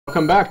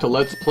Welcome back to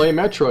Let's Play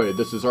Metroid.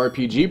 This is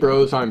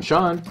RPGBros. I'm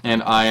Sean.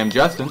 And I am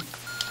Justin.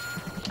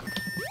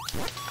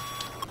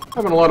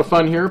 Having a lot of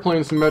fun here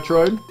playing some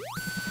Metroid.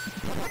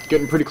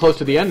 Getting pretty close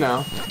to the end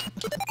now.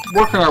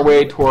 Working our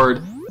way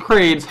toward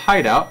Kraid's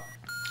hideout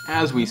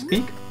as we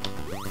speak.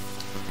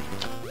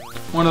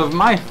 One of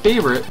my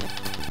favorite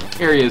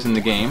areas in the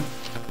game.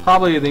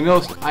 Probably the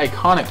most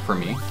iconic for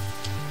me.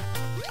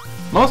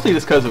 Mostly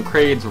just because of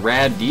Kraid's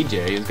rad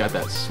DJ. He's got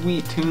that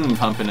sweet tune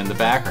pumping in the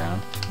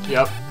background.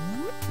 Yep.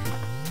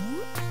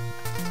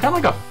 It's kind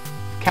of like a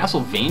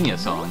Castlevania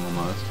song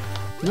almost.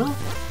 No.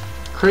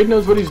 Kraid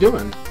knows what he's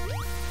doing.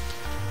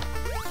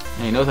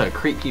 And he knows how to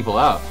creep people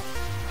out.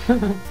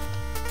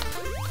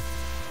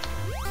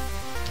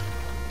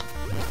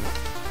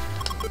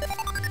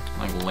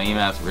 Like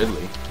lame-ass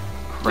Ridley.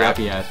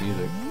 Crappy-ass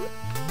music.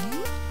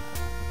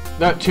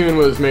 That tune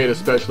was made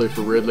especially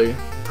for Ridley.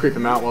 Creep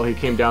him out while he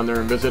came down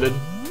there and visited.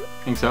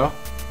 Think so?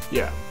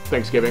 Yeah,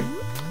 Thanksgiving.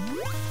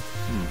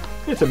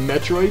 It's a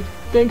Metroid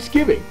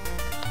Thanksgiving.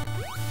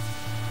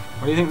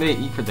 What do you think they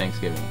eat for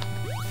Thanksgiving?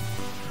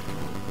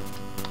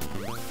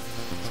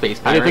 Space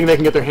pirates? Anything they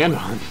can get their hand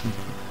on.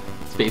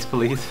 Space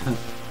police?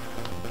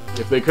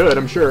 If they could,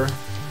 I'm sure.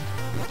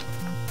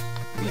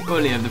 We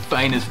only have the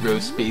finest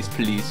roast space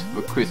police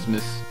for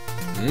Christmas.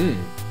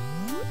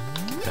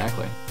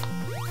 Exactly.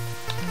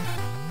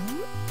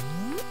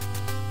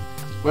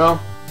 Well,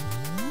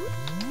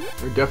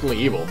 they're definitely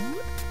evil.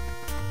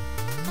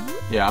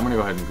 Yeah, I'm gonna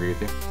go ahead and agree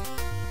with you.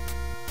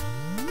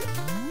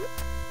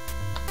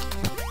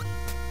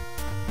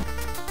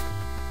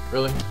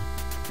 Really?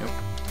 Yep.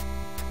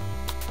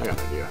 I got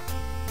an idea.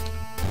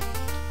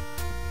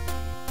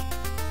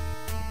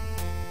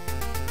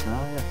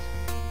 Oh, yes.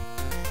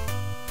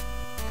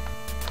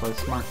 Play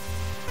smart.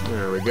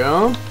 There we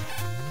go.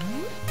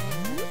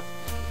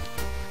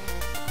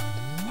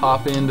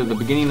 Pop into the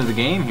beginning of the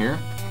game here.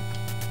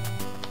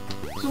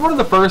 This is one of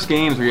the first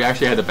games where you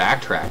actually had to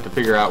backtrack to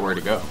figure out where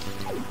to go.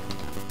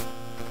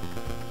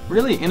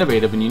 Really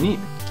innovative and unique.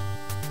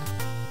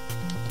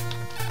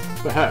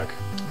 What the heck?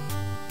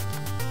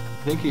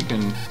 I think you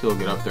can still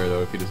get up there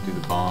though if you just do the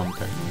bomb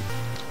technique.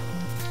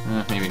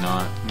 Maybe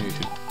not. Maybe you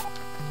should.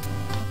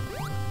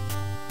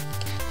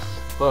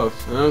 Close.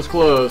 That was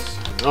close.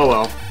 Oh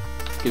well.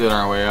 Get it on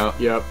our way out.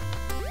 Yep.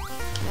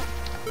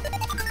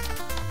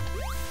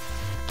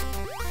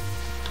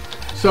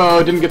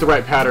 So, didn't get the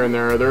right pattern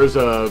there. There's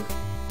a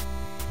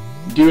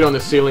dude on the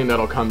ceiling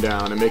that'll come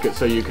down and make it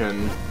so you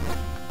can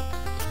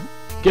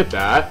get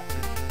that.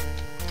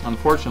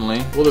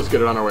 Unfortunately. We'll just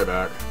get it on our way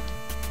back.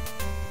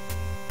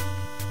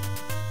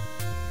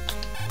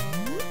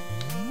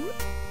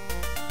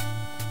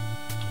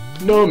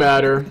 No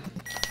matter.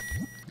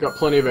 Got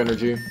plenty of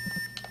energy.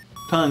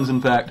 Tons,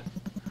 in fact.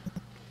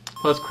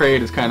 Plus,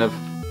 Kraid is kind of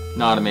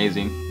not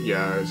amazing.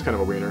 Yeah, it's kind of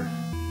a wiener.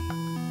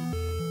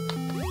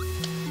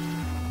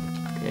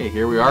 Okay,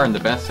 here we are in the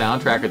best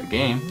soundtrack of the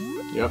game.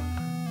 Yep.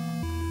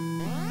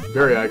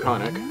 Very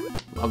iconic.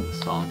 Love this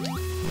song.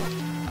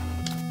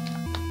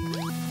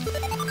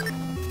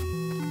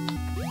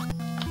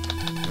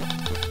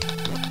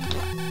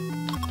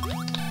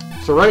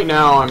 So right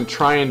now I'm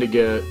trying to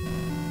get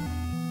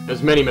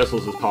as many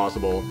missiles as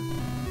possible.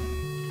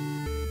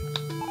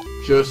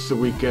 Just so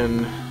we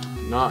can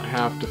not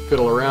have to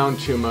fiddle around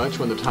too much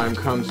when the time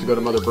comes to go to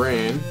Mother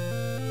Brain.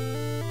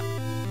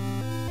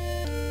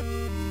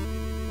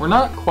 We're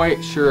not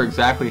quite sure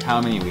exactly how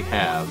many we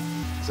have.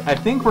 So I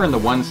think we're in the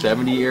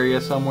 170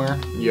 area somewhere.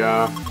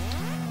 Yeah.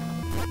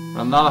 But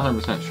I'm not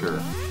 100% sure.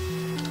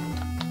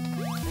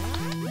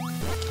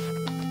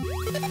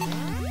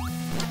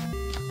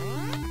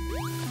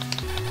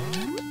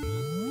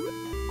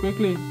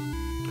 Quickly.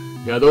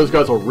 Yeah, those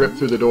guys will rip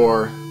through the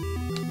door.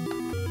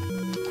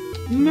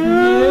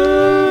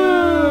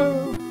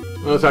 No!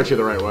 Well, that's actually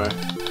the right way.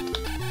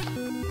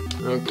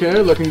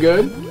 Okay, looking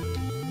good.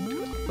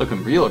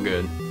 Looking real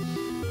good.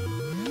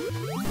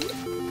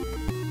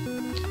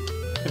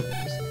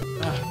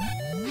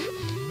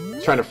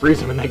 Trying to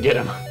freeze him and then get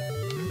him.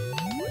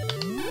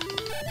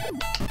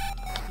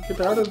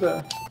 Get out of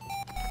there.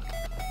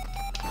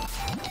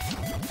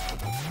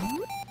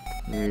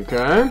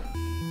 Okay.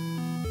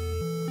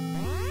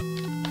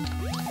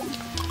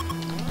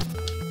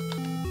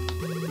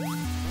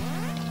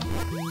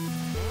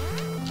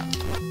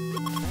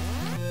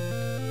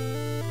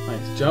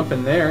 Nice jump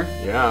in there.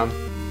 Yeah.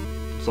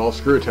 It's all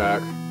screw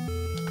attack.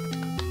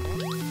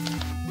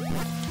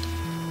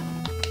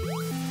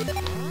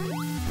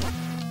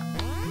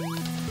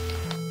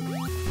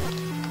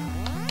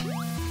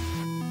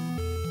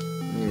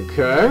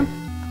 Okay.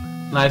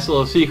 Nice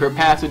little secret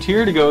passage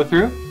here to go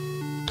through.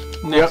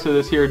 Next to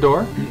this here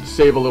door.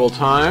 Save a little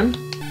time.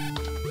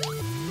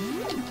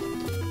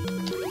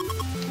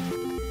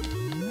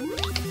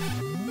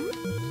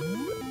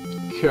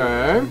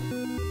 Okay.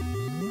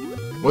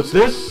 What's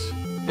this?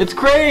 It's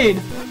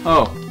Kraid!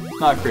 Oh,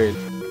 not Kraid.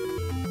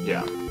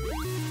 Yeah.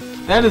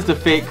 That is the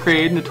fake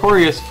Kraid,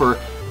 notorious for,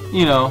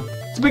 you know,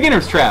 it's a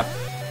beginner's trap.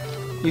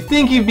 You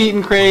think you've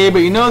beaten Kraid, but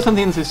you know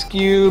something's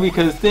askew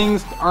because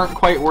things aren't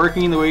quite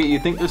working the way you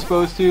think they're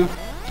supposed to.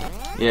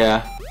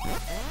 Yeah.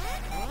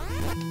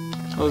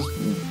 Those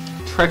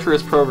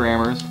treacherous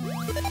programmers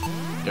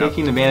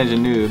taking advantage of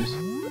noobs.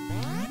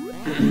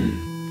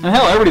 And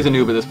hell, everybody's a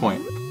noob at this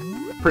point.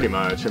 Pretty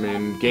much. I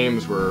mean,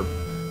 games were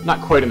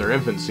not quite in their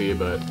infancy,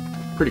 but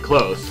pretty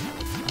close.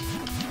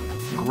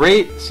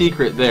 Great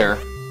secret there.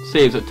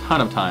 Saves a ton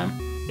of time.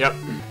 Yep.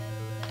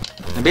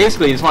 And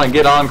basically, you just want to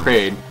get on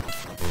Kraid.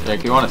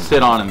 Like, you want to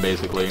sit on him,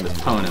 basically, and just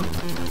pwn him.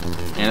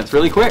 And it's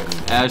really quick,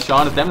 as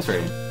Sean is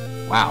demonstrating.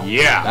 Wow.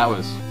 Yeah. That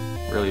was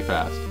really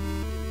fast.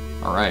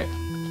 Alright.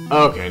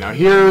 Okay, now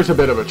here's a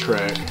bit of a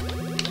trick.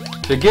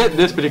 To get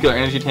this particular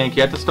energy tank,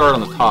 you have to start on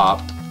the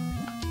top.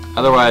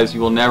 Otherwise, you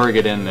will never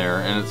get in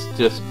there, and it's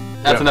just...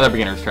 That's another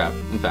beginner's trap,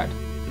 in fact.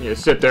 You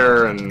sit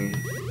there and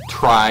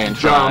try and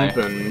jump,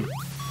 and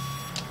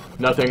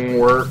nothing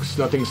works.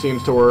 Nothing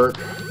seems to work.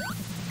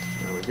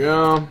 There we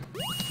go.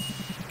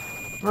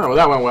 Alright, well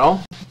that went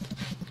well.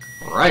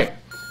 Alright.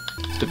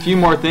 Just a few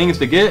more things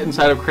to get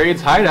inside of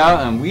Kraid's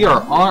hideout, and we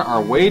are on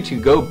our way to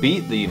go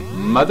beat the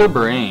Mother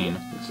Brain.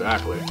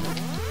 Exactly.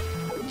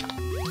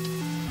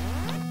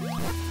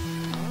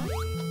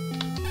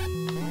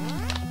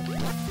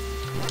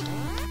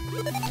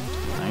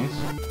 Nice.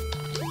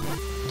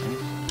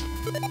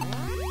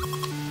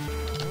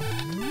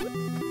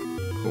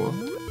 Cool.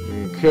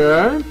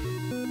 Okay.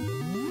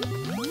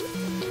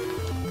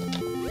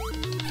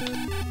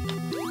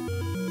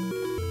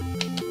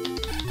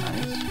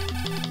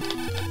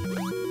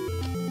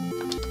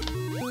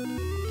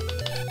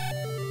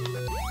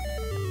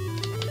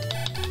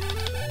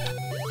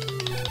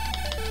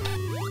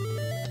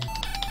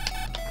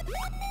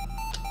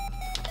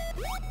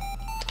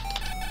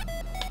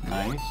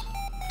 Nice.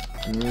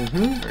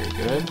 Mm-hmm. Very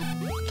good.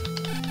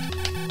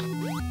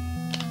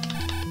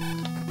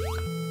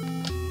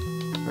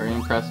 Very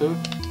impressive.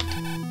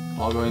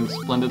 All going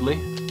splendidly.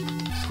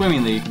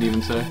 Swimmingly, you could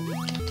even say.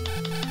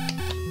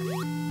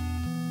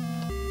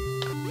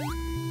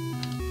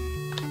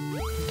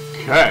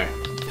 Okay.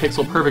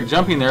 Pixel perfect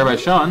jumping there by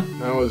Sean.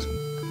 That was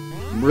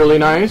really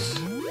nice.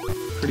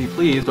 Pretty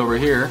pleased over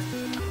here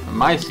on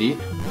my seat.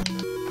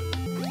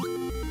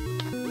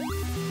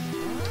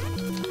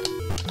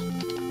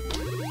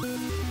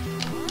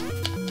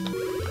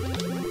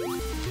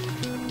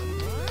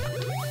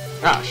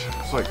 Gosh,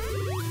 it's like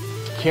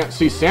can't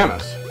see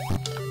Samus.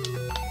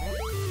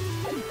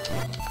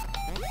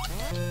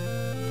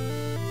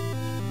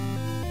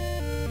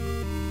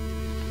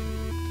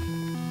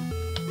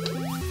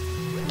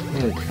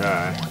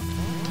 Okay.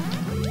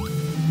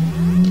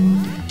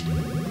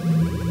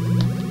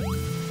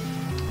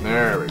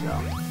 There we go.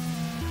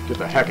 Get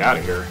the heck out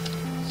of here.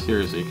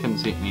 Seriously, couldn't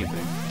see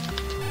anything.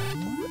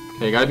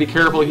 Okay, gotta be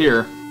careful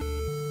here.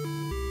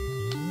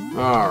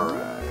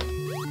 Alright.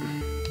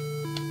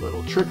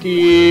 Little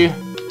tricky.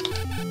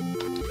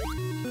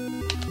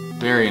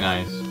 Very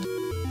nice.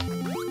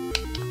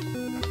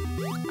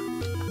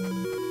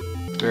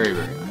 Very,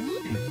 very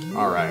nice.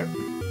 Alright.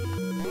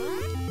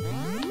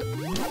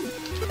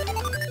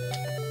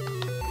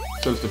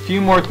 So just a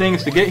few more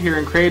things to get here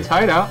in Kraid's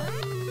hideout.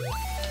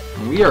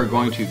 And we are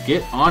going to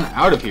get on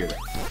out of here.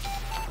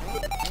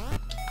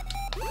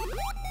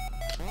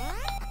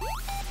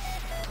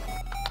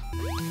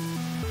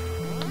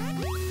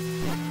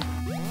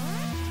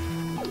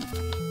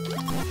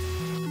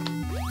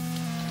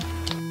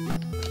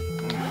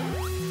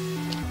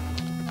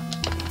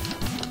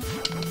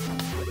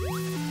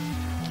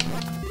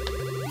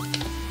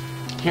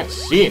 Can't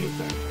see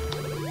anything.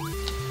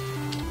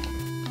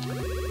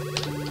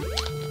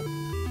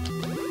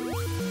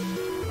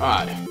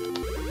 Odd.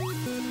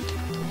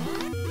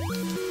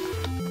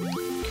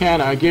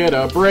 Can I get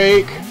a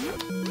break?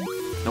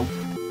 Nope.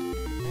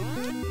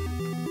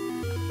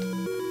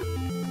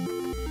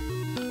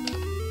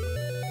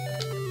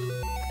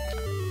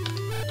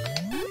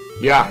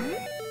 Yeah.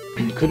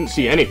 Couldn't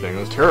see anything. It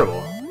was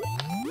terrible.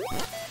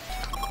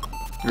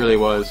 It really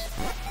was.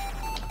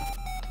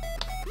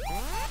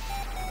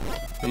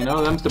 You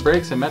know, them's the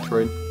breaks in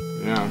Metroid.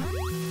 Yeah.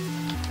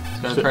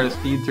 Just gotta try to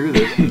speed through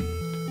this.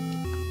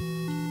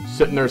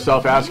 Sitting there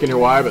asking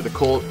yourself why. But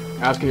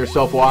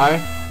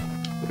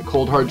the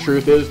cold hard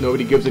truth is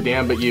nobody gives a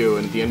damn but you,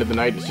 and at the end of the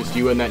night it's just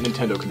you and that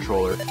Nintendo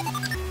controller.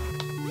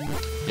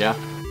 Yeah.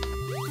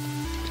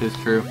 Tis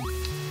true.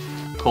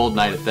 Cold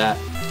night at that.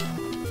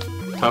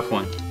 Tough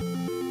one.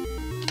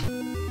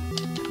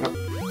 Yep.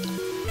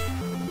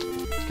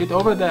 Get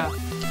over there.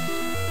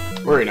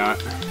 Worry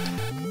not.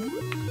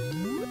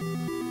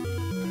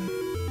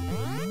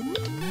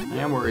 I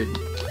am worried.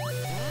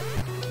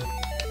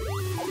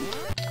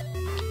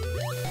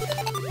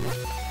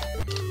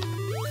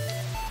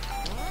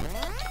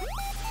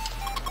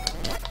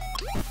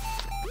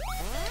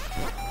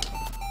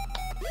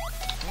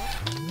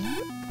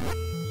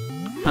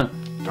 Huh.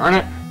 Darn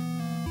it.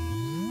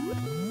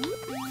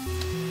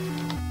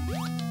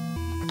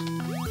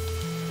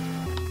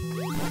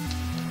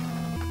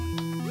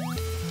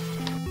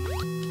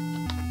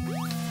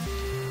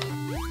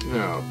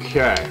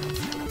 Okay.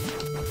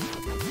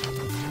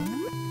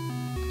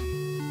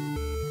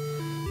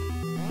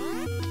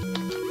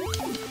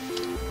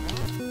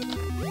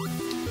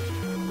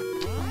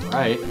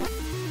 right.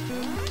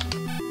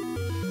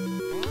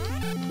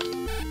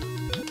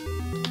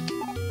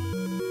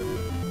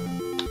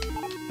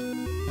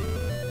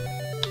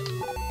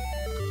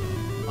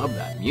 Love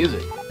that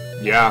music.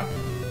 Yeah.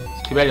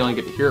 It's too bad you only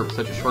get to hear it for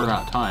such a short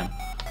amount of time.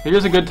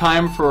 Here's a good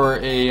time for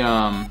a,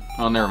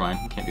 oh, never mind.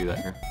 You can't do that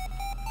here.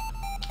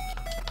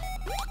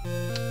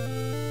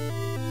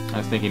 I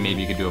was thinking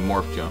maybe you could do a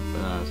morph jump,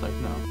 but then I was like,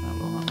 no, that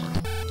will not work.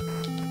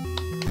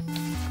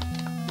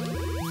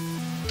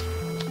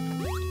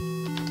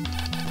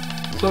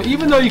 So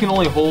even though you can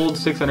only hold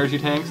 6 energy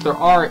tanks, there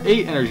are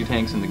 8 energy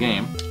tanks in the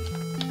game.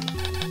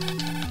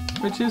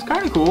 Which is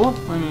kind of cool.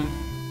 I mean,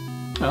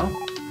 you know.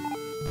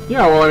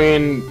 Yeah, well, I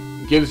mean,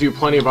 gives you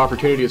plenty of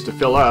opportunities to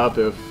fill up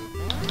if,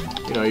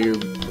 you know, you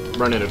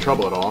run into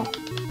trouble at all.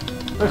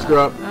 Let's screw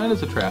up. That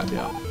is a trap,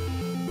 yeah.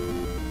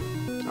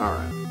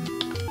 Alright.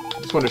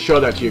 Just wanted to show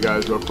that to you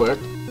guys real quick.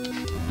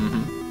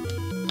 Mm-hmm.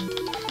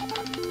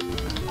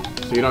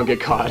 So you don't get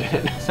caught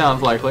in.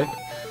 Sounds likely.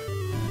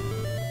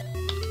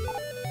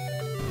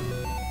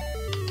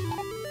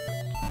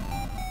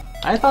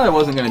 I thought it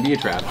wasn't going to be a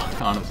trap,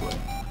 honestly.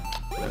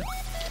 But I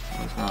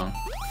was wrong.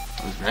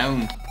 I was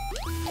wrong.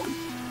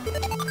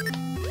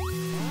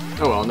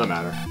 Oh well, no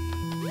matter.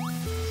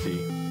 Let's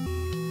see.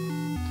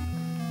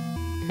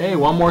 Okay,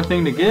 one more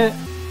thing to get.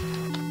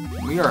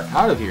 We are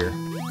out of here.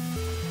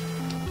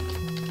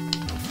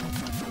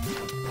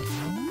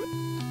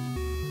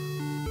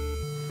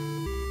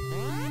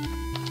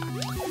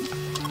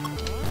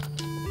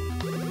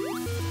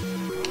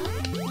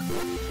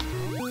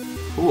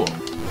 Cool.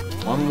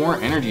 One more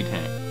energy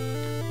tank.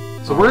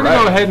 So we're gonna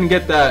go ahead and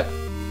get that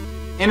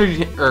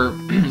energy, or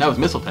that was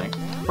missile tank.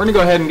 We're gonna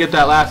go ahead and get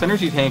that last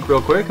energy tank real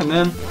quick, and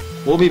then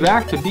we'll be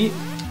back to beat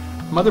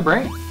Mother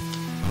Brain.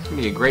 It's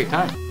gonna be a great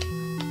time.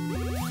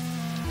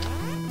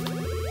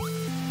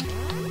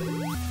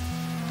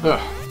 Ugh.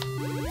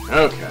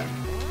 Okay.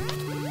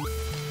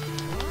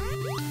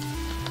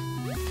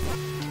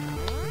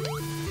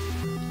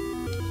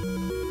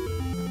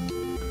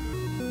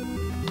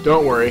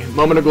 Don't worry,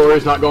 Moment of Glory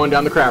is not going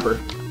down the crapper.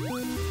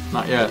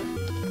 Not yet.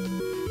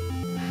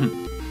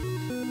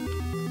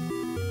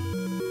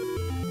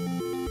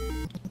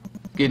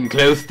 Getting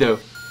close though.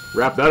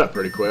 Wrap that up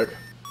pretty quick.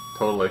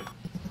 Totally.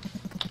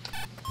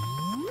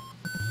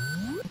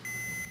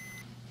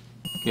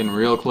 Getting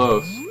real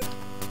close.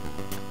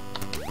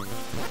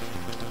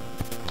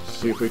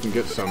 See if we can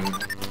get some.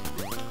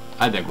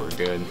 I think we're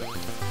good.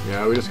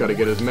 Yeah, we just gotta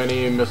get as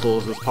many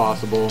missiles as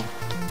possible.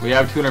 We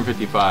have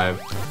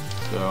 255,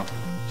 so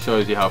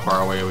shows you how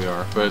far away we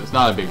are. But it's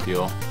not a big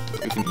deal.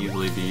 We can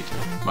easily beat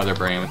Mother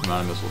Brain with the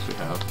amount of missiles we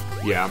have.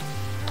 Yeah.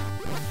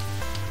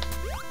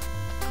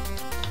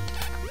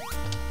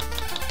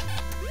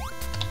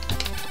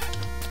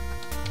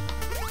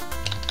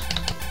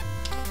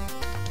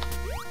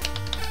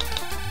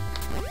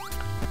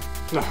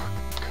 Oh,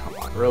 come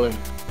on, really?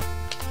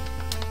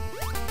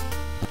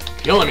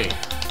 Killing me!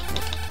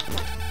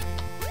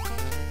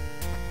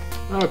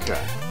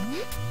 Okay.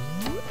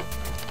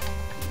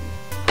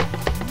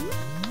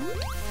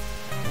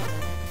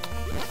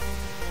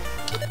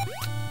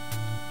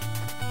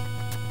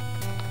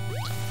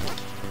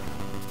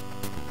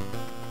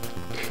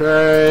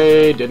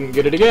 Okay, didn't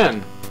get it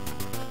again.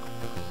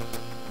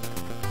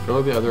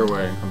 Go the other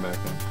way and come back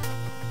in.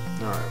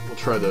 Alright, we'll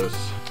try those.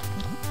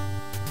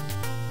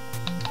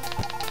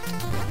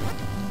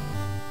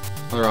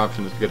 Other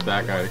option is to get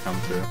that guy to come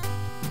through.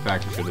 In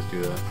fact, we should just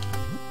do that.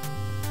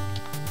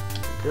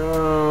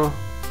 Go.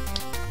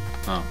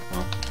 Oh,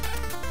 well.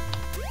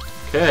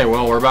 Okay,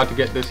 well, we're about to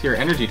get this here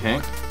energy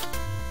tank.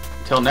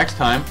 Until next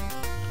time,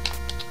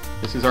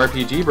 this is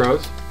RPG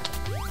Bros.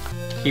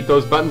 Keep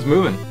those buttons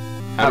moving.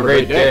 Have a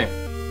great day.